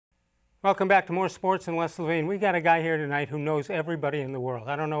Welcome back to More Sports and Les Levine. We got a guy here tonight who knows everybody in the world.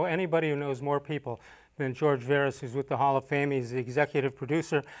 I don't know anybody who knows more people than George Veras, who's with the Hall of Fame. He's the executive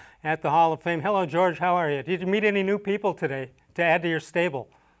producer at the Hall of Fame. Hello, George. How are you? Did you meet any new people today to add to your stable?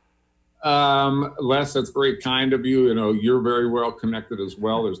 Les, that's very kind of you. You know, you're very well connected as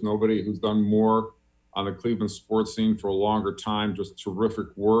well. There's nobody who's done more on the Cleveland sports scene for a longer time. Just terrific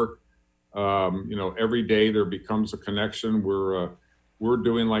work. You know, every day there becomes a connection. We're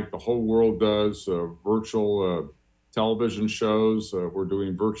doing like the whole world does, virtual television shows. We're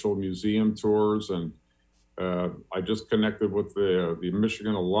doing virtual museum tours, and I just connected with the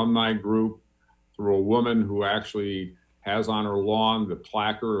Michigan alumni group through a woman who actually has on her lawn the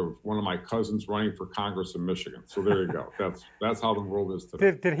placard of one of my cousins running for Congress in Michigan. So there you go. That's how the world is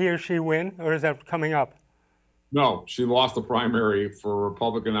today. Did he or she win, or is that coming up? No, she lost the primary for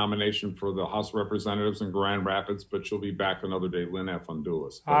Republican nomination for the House of Representatives in Grand Rapids, but she'll be back another day, Lynn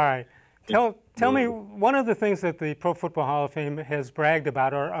Fundulis. All right. Tell me, one of the things that the Pro Football Hall of Fame has bragged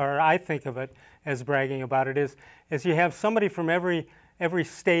about, or I think of it as bragging about it, is you have somebody from every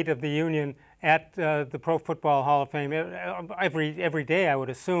state of the union at the Pro Football Hall of Fame every day, I would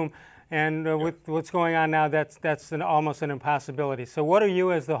assume. And with what's going on now, that's almost an impossibility. So what are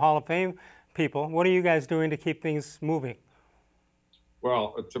you, as the Hall of Fame people, what are you guys doing to keep things moving?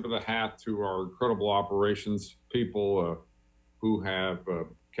 Well, a tip of the hat to our incredible operations people who have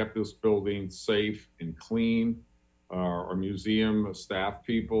kept this building safe and clean, our museum staff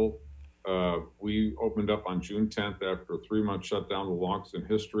people. We opened up on June 10th after a 3-month shutdown, the longest in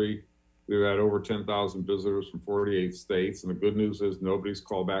history. We've had over 10,000 visitors from 48 states, and the good news is nobody's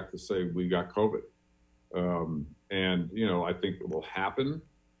called back to say we got COVID. And, you know, I think it will happen,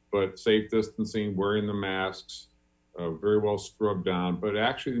 but safe distancing, wearing the masks, very well scrubbed down. But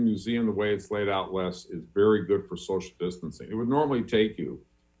actually the museum, the way it's laid out, Les, is very good for social distancing. It would normally take you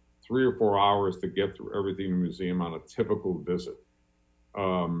 3 or 4 hours to get through everything in the museum on a typical visit.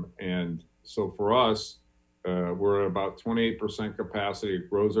 And so for us, we're at about 28% capacity. It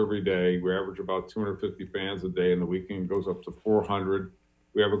grows every day. We average about 250 fans a day, and the weekend goes up to 400.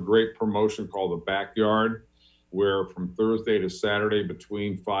 We have a great promotion called the Backyard, where from Thursday to Saturday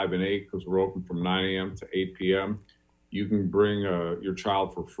between 5 and 8, because we're open from 9 a.m. to 8 p.m., you can bring your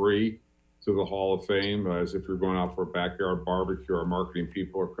child for free to the Hall of Fame, as if you're going out for a backyard barbecue. Our marketing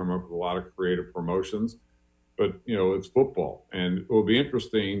people are coming up with a lot of creative promotions. But, you know, it's football, and it will be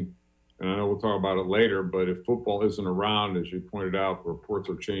interesting, and I know we'll talk about it later, but if football isn't around, as you pointed out, reports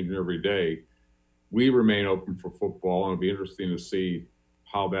are changing every day, we remain open for football, and it'll be interesting to see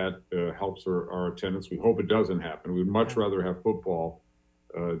how that helps our attendance. We hope it doesn't happen. We'd much rather have football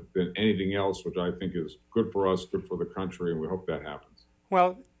than anything else, which I think is good for us, good for the country, and we hope that happens.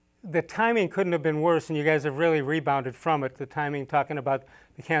 Well, the timing couldn't have been worse, and you guys have really rebounded from it, the timing, talking about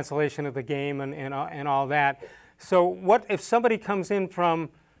the cancellation of the game and all that. So what if somebody comes in from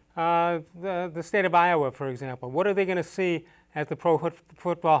the state of Iowa, for example? What are they going to see at the Pro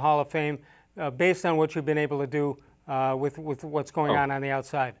Football Hall of Fame based on what you've been able to do with what's going on the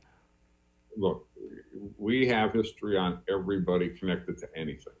outside? Look, we have history on everybody connected to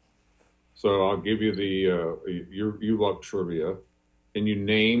anything. So I'll give you you love trivia. Can you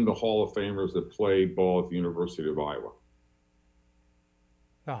name the Hall of Famers that played ball at the University of Iowa?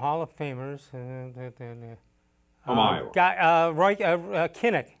 The Hall of Famers. From Iowa.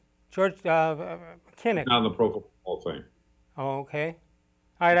 Kinnick. George Kinnick. Not in the Pro Football Hall of Fame. Oh, okay.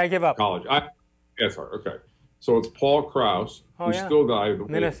 All right, I give up. College. Yes, sir. Okay. So it's Paul Krause, who still died.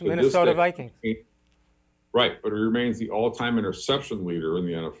 Minnesota Vikings. Right, but he remains the all-time interception leader in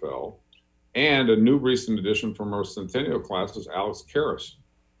the NFL. And a new recent addition from our Centennial class is Alex Karras.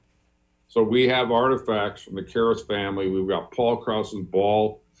 So we have artifacts from the Karras family. We've got Paul Krause's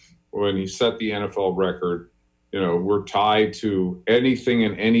ball when he set the NFL record. You know, we're tied to anything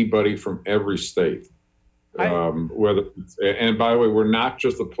and anybody from every state. And by the way, we're not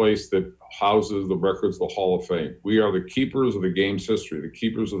just a place that houses the records of the Hall of Fame. We are the keepers of the game's history, the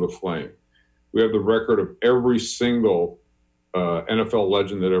keepers of the flame. We have the record of every single NFL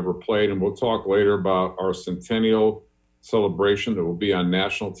legend that ever played, and we'll talk later about our centennial celebration that will be on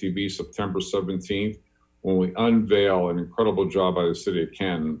national TV September 17th when we unveil an incredible job by the city of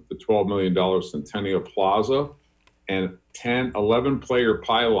Canton, the $12 million Centennial Plaza, and 11 player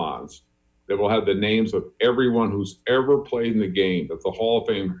pylons that will have the names of everyone who's ever played in the game, that the Hall of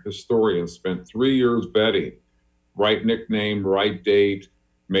Fame historians spent 3 years vetting, right nickname, right date,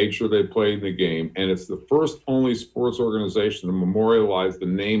 made sure they played in the game. And it's the first only sports organization to memorialize the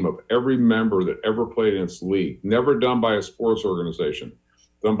name of every member that ever played in its league. Never done by a sports organization,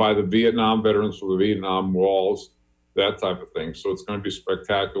 done by the Vietnam veterans for the Vietnam Walls, that type of thing. So it's going to be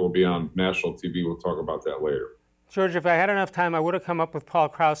spectacular. It'll be on national TV. We'll talk about that later. George, if I had enough time, I would have come up with Paul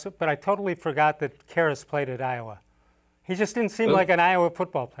Krause, but I totally forgot that Veras played at Iowa. He just didn't seem like an Iowa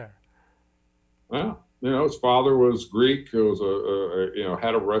football player. Well, his father was Greek. He was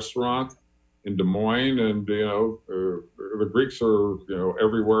had a restaurant in Des Moines, and the Greeks are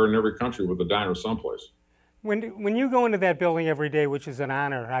everywhere in every country with a diner someplace. When you go into that building every day, which is an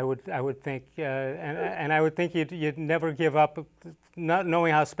honor, I would think, and I would think you'd never give up, not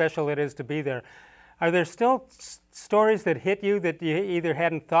knowing how special it is to be there. Are there still stories that hit you that you either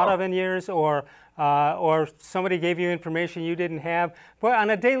hadn't thought of in years, or somebody gave you information you didn't have? But on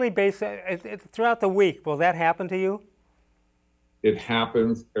a daily basis, throughout the week, will that happen to you? It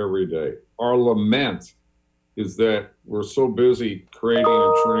happens every day. Our lament is that we're so busy creating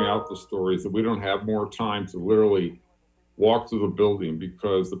and churning out the stories that we don't have more time to literally walk through the building,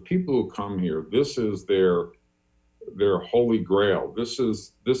 because the people who come here, this is their holy grail. This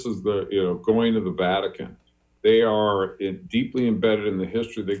is the going to the Vatican. They are deeply embedded in the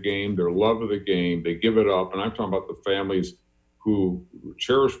history of the game, their love of the game. They give it up, and I'm talking about the families who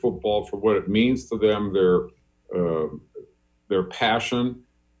cherish football for what it means to them, their passion,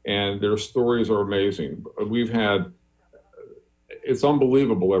 and their stories are amazing. It's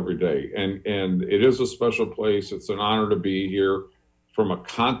unbelievable every day, and it is a special place. It's an honor to be here. From a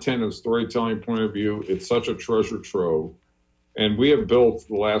content and storytelling point of view, it's such a treasure trove. And we have built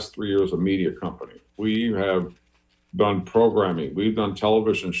the last 3 years a media company. We have done programming. We've done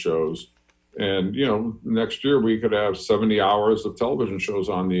television shows. And, next year we could have 70 hours of television shows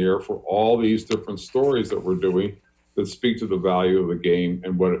on the air for all these different stories that we're doing that speak to the value of the game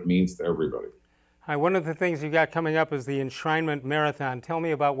and what it means to everybody. Hi, one of the things you got coming up is the Enshrinement Marathon. Tell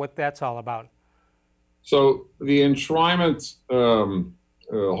me about what that's all about. So the Enshrinement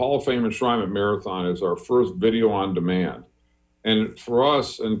Hall of Fame Enshrinement Marathon is our first video on demand. And for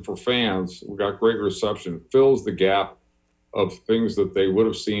us and for fans, we got great reception. It fills the gap of things that they would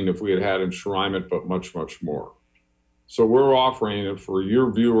have seen if we had had enshrinement, but much, much more. So we're offering it for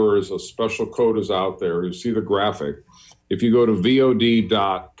your viewers. A special code is out there. You see the graphic. If you go to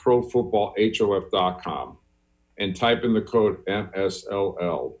vod.profootballhof.com and type in the code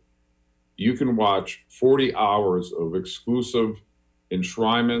MS&LL, you can watch 40 hours of exclusive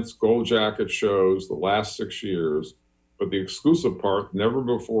enshrinements, gold jacket shows the last 6 years. But the exclusive part, never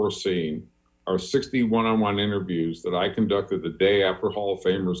before seen, are 60 one-on-one interviews that I conducted the day after Hall of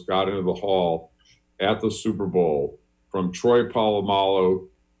Famers got into the hall at the Super Bowl, from Troy Polamalu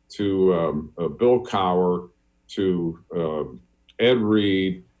to Bill Cowher to Ed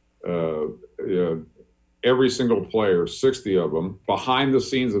Reed, every single player, 60 of them, behind the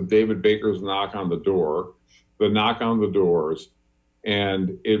scenes of David Baker's knock on the door, the knock on the doors.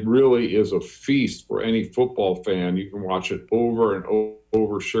 And it really is a feast for any football fan. You can watch it over and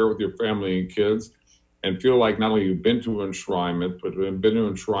over, share with your family and kids, and feel like not only you've been to enshrinement, but been to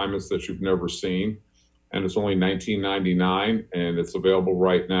enshrinements that you've never seen. And it's only $19.99, and it's available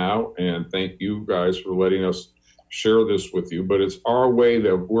right now. And thank you guys for letting us share this with you. But it's our way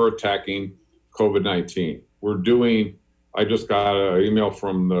that we're attacking COVID-19. I just got an email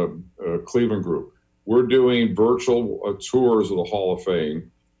from the Cleveland group. We're doing virtual tours of the Hall of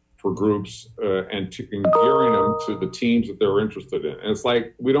Fame for groups and gearing them to the teams that they're interested in. And it's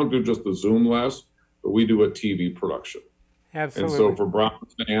like, we don't do just the Zoom less, but we do a TV production. Absolutely. And so for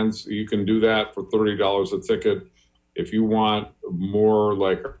Browns fans, you can do that for $30 a ticket. If you want more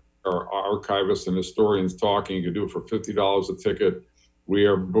like our archivists and historians talking, you can do it for $50 a ticket. We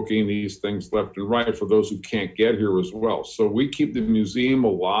are booking these things left and right for those who can't get here as well. So we keep the museum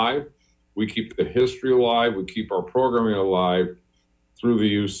alive. We keep the history alive. We keep our programming alive through the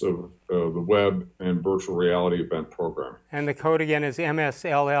use of the web and virtual reality event programming. And the code again is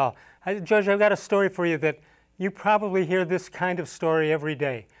MS&LL. Judge, I've got a story for you that you probably hear this kind of story every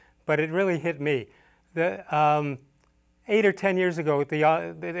day, but it really hit me. 8 or 10 years ago at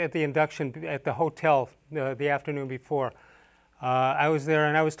the induction at the hotel the afternoon before, I was there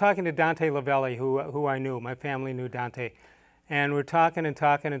and I was talking to Dante Lavelli, who I knew. My family knew Dante. And we're talking and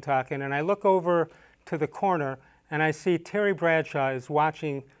talking and talking, and I look over to the corner and I see Terry Bradshaw is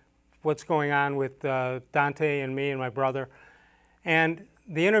watching what's going on with Dante and me and my brother. And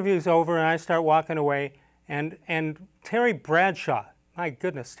the interview's over and I start walking away, and Terry Bradshaw, my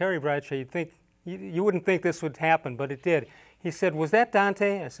goodness, Terry Bradshaw, you wouldn't think this would happen, but it did. He said, "Was that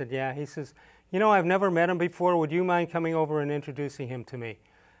Dante?" I said, "Yeah." He says, "I've never met him before. Would you mind coming over and introducing him to me?"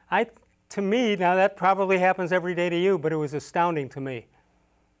 To me, now that probably happens every day to you, but it was astounding to me.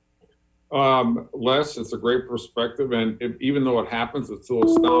 Les, it's a great perspective, and even though it happens, it's still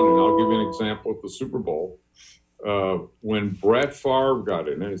astounding. I'll give you an example at the Super Bowl. when Brett Favre got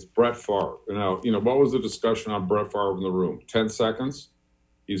in, and it's Brett Favre. Now, what was the discussion on Brett Favre in the room? 10 seconds,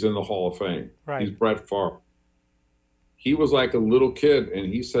 he's in the Hall of Fame. Right. He's Brett Favre. He was like a little kid,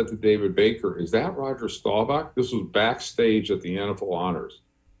 and he said to David Baker, "Is that Roger Staubach?" This was backstage at the NFL Honors.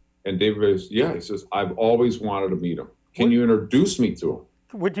 And David Baker says, "Yeah." He says, "I've always wanted to meet him. Can you introduce me to him?"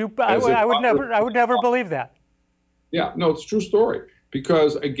 Would you? I would never believe that. Yeah, no, it's a true story.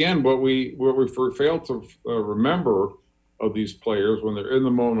 Because again, what we fail to remember of these players when they're in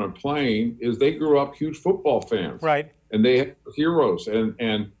the moment playing is they grew up huge football fans, right? And they have heroes, and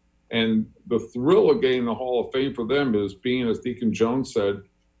the thrill of getting the Hall of Fame for them is being, as Deacon Jones said,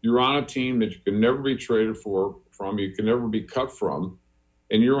 you're on a team that you can never be traded from, you can never be cut from,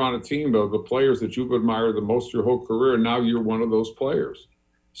 and you're on a team of the players that you've admired the most your whole career, and now you're one of those players.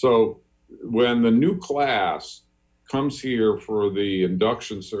 So when the new class comes here for the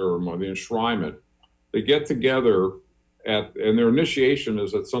induction ceremony, the enshrinement, they get together and their initiation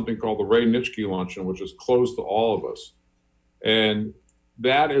is at something called the Ray Nitschke Luncheon, which is closed to all of us. And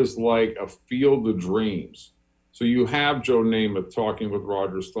that is like a field of dreams. So you have Joe Namath talking with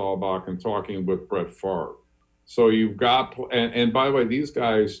Roger Staubach and talking with Brett Favre. So you've got, and by the way, these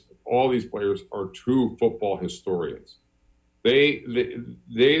guys, all these players are true football historians. They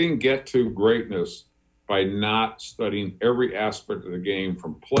didn't get to greatness by not studying every aspect of the game,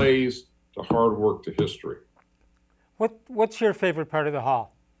 from plays to hard work to history. What's your favorite part of the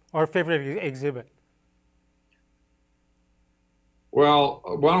hall, or favorite exhibit? Well,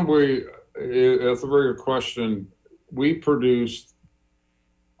 why don't we, that's a very good question. We produced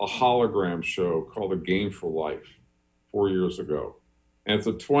a hologram show called A Game for Life 4 years ago. And it's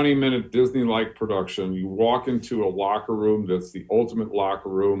a 20-minute Disney-like production. You walk into a locker room that's the ultimate locker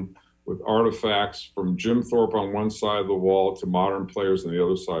room with artifacts from Jim Thorpe on one side of the wall to modern players on the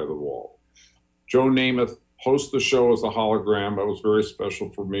other side of the wall. Joe Namath hosts the show as a hologram. That was very special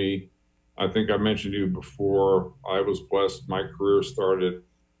for me. I think I mentioned to you before, I was blessed. My career started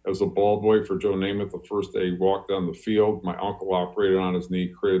as a ball boy for Joe Namath. The first day he walked down the field, my uncle operated on his knee,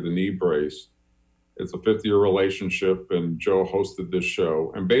 created the knee brace. It's a 50-year relationship, and Joe hosted this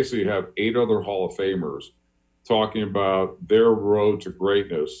show. And basically you have 8 other Hall of Famers talking about their road to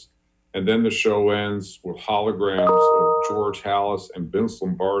greatness. And then the show ends with holograms of George Halas and Vince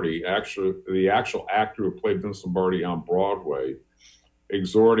Lombardi, actually the actual actor who played Vince Lombardi on Broadway,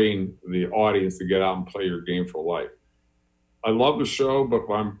 exhorting the audience to get out and play your game for life. I love the show, but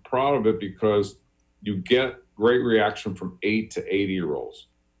I'm proud of it because you get great reaction from 8 to 80-year-olds.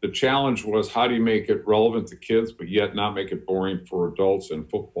 The challenge was, how do you make it relevant to kids, but yet not make it boring for adults and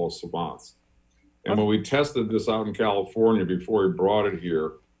football savants? And when we tested this out in California before we brought it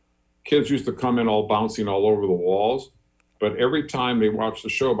here, kids used to come in all bouncing all over the walls. But every time they watched the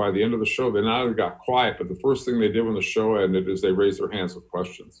show, by the end of the show, they not only got quiet, but the first thing they did when the show ended is they raised their hands with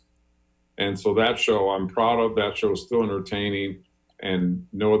questions. And so that show, I'm proud of. That show is still entertaining, and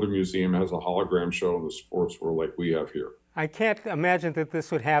no other museum has a hologram show in the sports world like we have here. I can't imagine that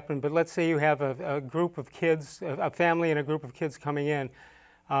this would happen, but let's say you have a group of kids, a family and a group of kids coming in.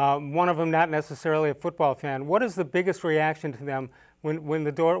 One of them not necessarily a football fan. What is the biggest reaction to them when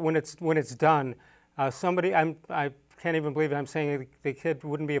it's done? I can't even believe I'm saying the kid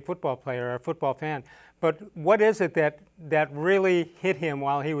wouldn't be a football player or a football fan. But what is it that really hit him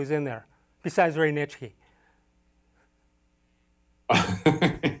while he was in there, besides Ray Nitschke?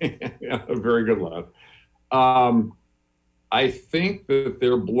 Yeah, a very good lad. I think that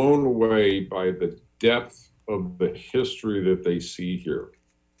they're blown away by the depth of the history that they see here.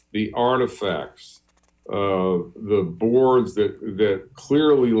 The artifacts, the boards that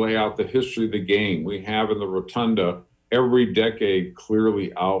clearly lay out the history of the game. We have in the rotunda every decade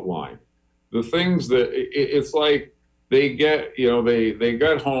clearly outlined. The things that it's like they get, they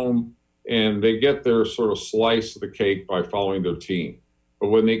get home and they get their sort of slice of the cake by following their team. But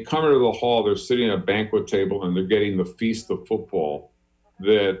when they come into the hall, they're sitting at a banquet table and they're getting the feast of football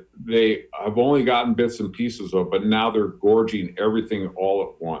that they have only gotten bits and pieces of, but now they're gorging everything all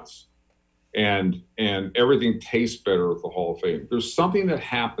at once. And everything tastes better at the Hall of Fame. There's something that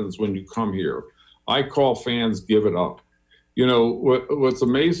happens when you come here. I call fans give it up. What's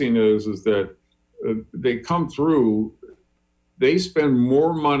amazing is that they come through, they spend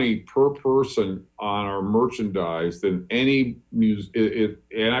more money per person on our merchandise than any museum.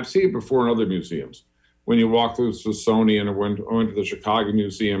 And I've seen it before in other museums. When you walk through the Smithsonian or went to the Chicago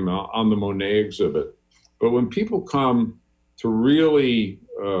Museum on the Monet exhibit. But when people come to really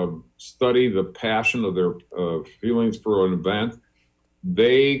study the passion of their feelings for an event,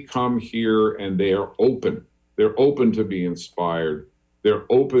 they come here and they are open. They're open to be inspired. they're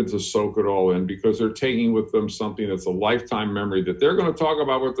open to soak it all in because they're taking with them something that's a lifetime memory that they're going to talk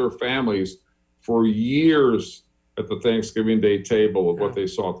about with their families for years at the Thanksgiving Day table of what they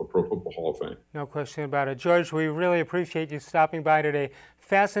saw at the Pro Football Hall of Fame. No question about it. George, we really appreciate you stopping by today.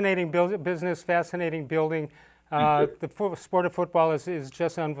 Fascinating business, fascinating building. The sport of football is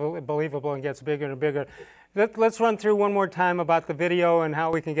just unbelievable and gets bigger and bigger. Let's run through one more time about the video and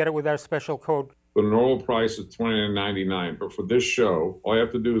how we can get it with our special code. The normal price is $29.99, but for this show, all you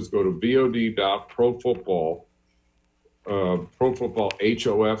have to do is go to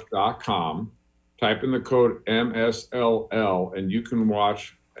vod.profootballhof.com, type in the code MS&LL, and you can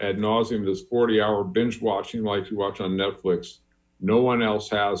watch ad nauseum this 40-hour binge watching like you watch on Netflix. No one else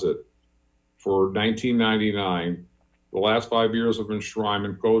has it. For $19.99, the last 5 years of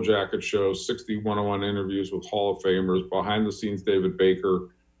enshrinement, Gold Jacket shows, 60 one-on-one interviews with Hall of Famers, behind-the-scenes David Baker,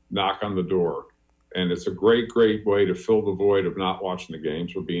 knock on the door. And it's a great, great way to fill the void of not watching the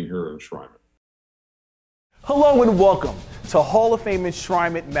games or being here at enshrinement. Hello and welcome to Hall of Fame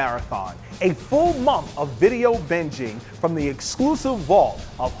Enshrinement Marathon, a full month of video binging from the exclusive vault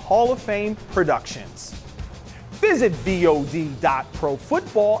of Hall of Fame Productions. Visit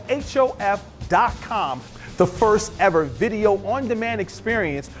vod.profootballhof.com. The first ever video on-demand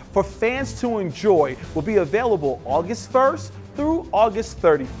experience for fans to enjoy will be available August 1st through August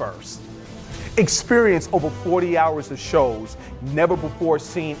 31st. Experience over 40 hours of shows, never before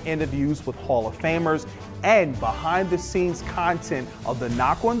seen interviews with Hall of Famers, and behind-the-scenes content of the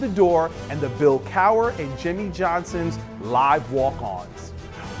Knock on the Door and the Bill Cowher and Jimmy Johnson's live walk-ons.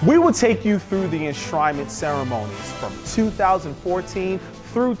 We will take you through the enshrinement ceremonies from 2014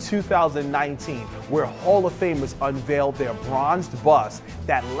 through 2019, where Hall of Famers unveiled their bronzed busts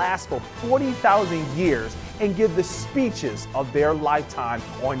that last for 40,000 years and give the speeches of their lifetime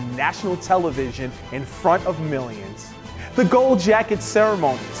on national television in front of millions. The Gold Jacket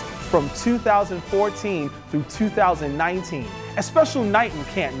ceremonies from 2014 through 2019, a special night in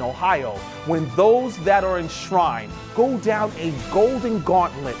Canton, Ohio, when those that are enshrined go down a golden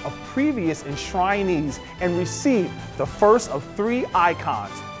gauntlet of previous enshrinees and receive the first of 3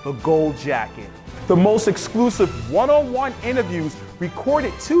 icons, the Gold Jacket. The most exclusive one-on-one interviews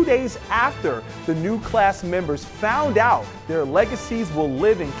recorded 2 days after the new class members found out their legacies will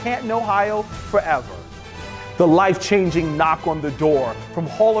live in Canton, Ohio forever. The life-changing knock on the door from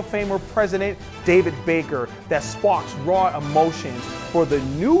Hall of Famer President David Baker that sparks raw emotions for the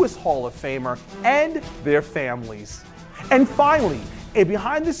newest Hall of Famer and their families. And finally, a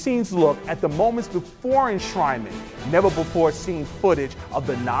behind-the-scenes look at the moments before enshrinement, never before seen footage of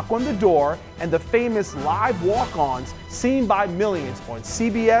the knock on the door and the famous live walk-ons seen by millions on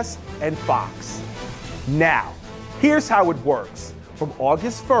CBS and Fox. Now, here's how it works. From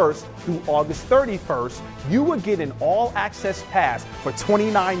August 1st through August 31st, you will get an all-access pass for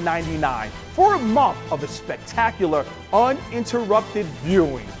 $29.99 for a month of a spectacular, uninterrupted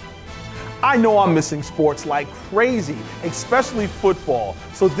viewing. I know I'm missing sports like crazy, especially football,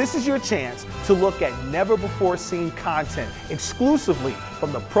 so this is your chance to look at never-before-seen content exclusively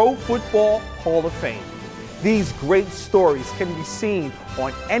from the Pro Football Hall of Fame. These great stories can be seen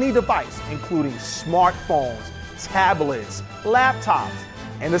on any device, including smartphones, tablets, laptops,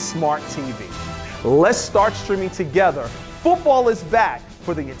 and a smart TV. Let's start streaming together. Football is back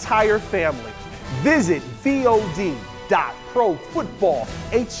for the entire family. Visit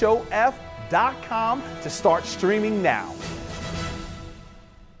vod.profootballhof.com to start streaming now.